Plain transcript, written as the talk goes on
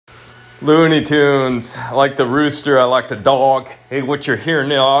Looney Tunes. I like the rooster. I like the dog. Hey, what you're hearing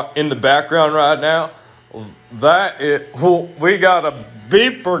now in the background right now, we got a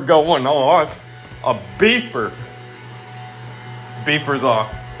beeper going off. A beeper. Beeper's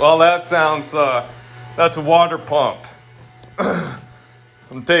off. Well, that sounds, that's a water pump.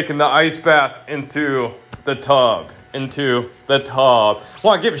 I'm taking the ice bath into the tub. Want to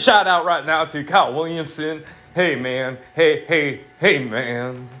give a shout out right now to Kyle Williamson. Hey, man. Hey,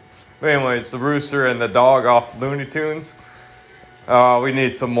 man. Anyway, it's the rooster and the dog off Looney Tunes. We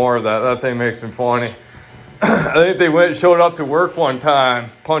need some more of that. That thing makes me funny. I think they showed up to work one time,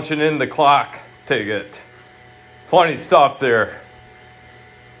 punching in the clock ticket. Funny stuff there.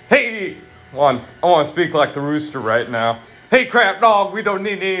 Hey, I want to speak like the rooster right now. Hey, crap dog, we don't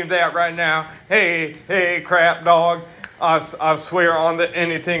need any of that right now. Hey, crap dog. I swear on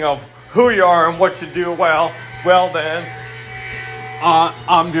anything of who you are and what you do well then.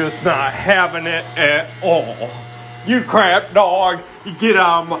 I'm just not having it at all. You crap dog, you get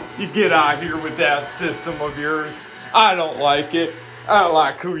out here with that system of yours. I don't like it. I don't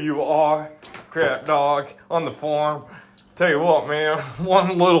like who you are, crap dog, on the farm. Tell you what, man,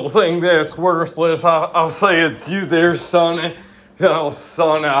 one little thing that's worthless, I'll say it's you there, Sonny. Oh,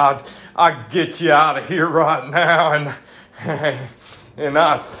 son, I'd get you out of here right now and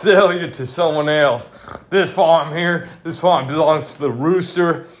I sell you to someone else. This farm belongs to the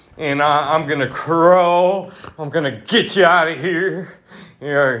rooster, and I'm gonna crow. I'm gonna get you out of here.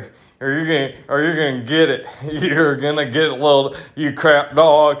 Or you're gonna get it. You're gonna get it, little you crap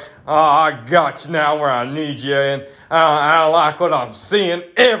dog. I got you now where I need you, and I don't like what I'm seeing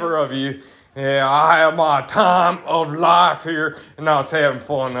ever of you. Yeah, I have my time of life here, and I was having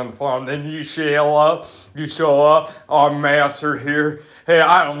fun on the farm. Then you show up, our master here. Hey,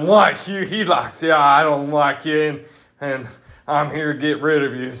 I don't like you. He likes you. I don't like you, and I'm here to get rid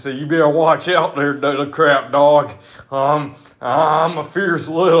of you. So you better watch out there, little crap dog. I'm a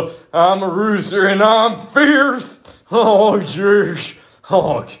rooster, and I'm fierce. Oh, jeez.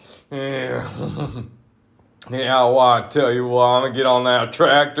 Oh, yeah. Yeah, well, I tell you what, I'm going to get on that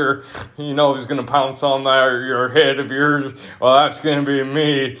tractor. You know who's going to pounce on your head of yours? Well, that's going to be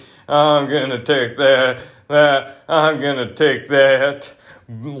me. I'm going to take that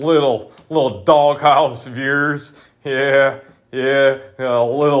little doghouse of yours. Yeah,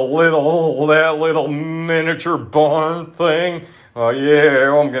 that little miniature barn thing. Oh,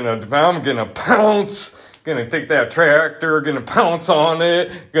 yeah, I'm going to pounce. Gonna take that tractor, gonna pounce on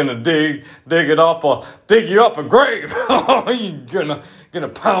it, gonna dig you up a grave. You're gonna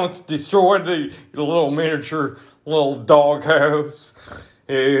pounce, destroy the little miniature little doghouse.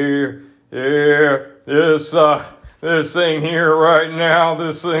 Yeah, this thing here right now,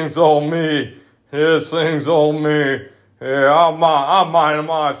 this thing's on me. Yeah, I'm minding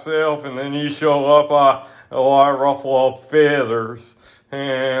myself, and then you show up, I ruffle up feathers.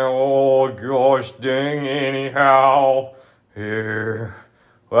 And, oh, gosh dang, anyhow. Here.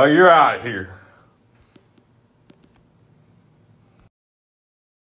 Well, you're out of here.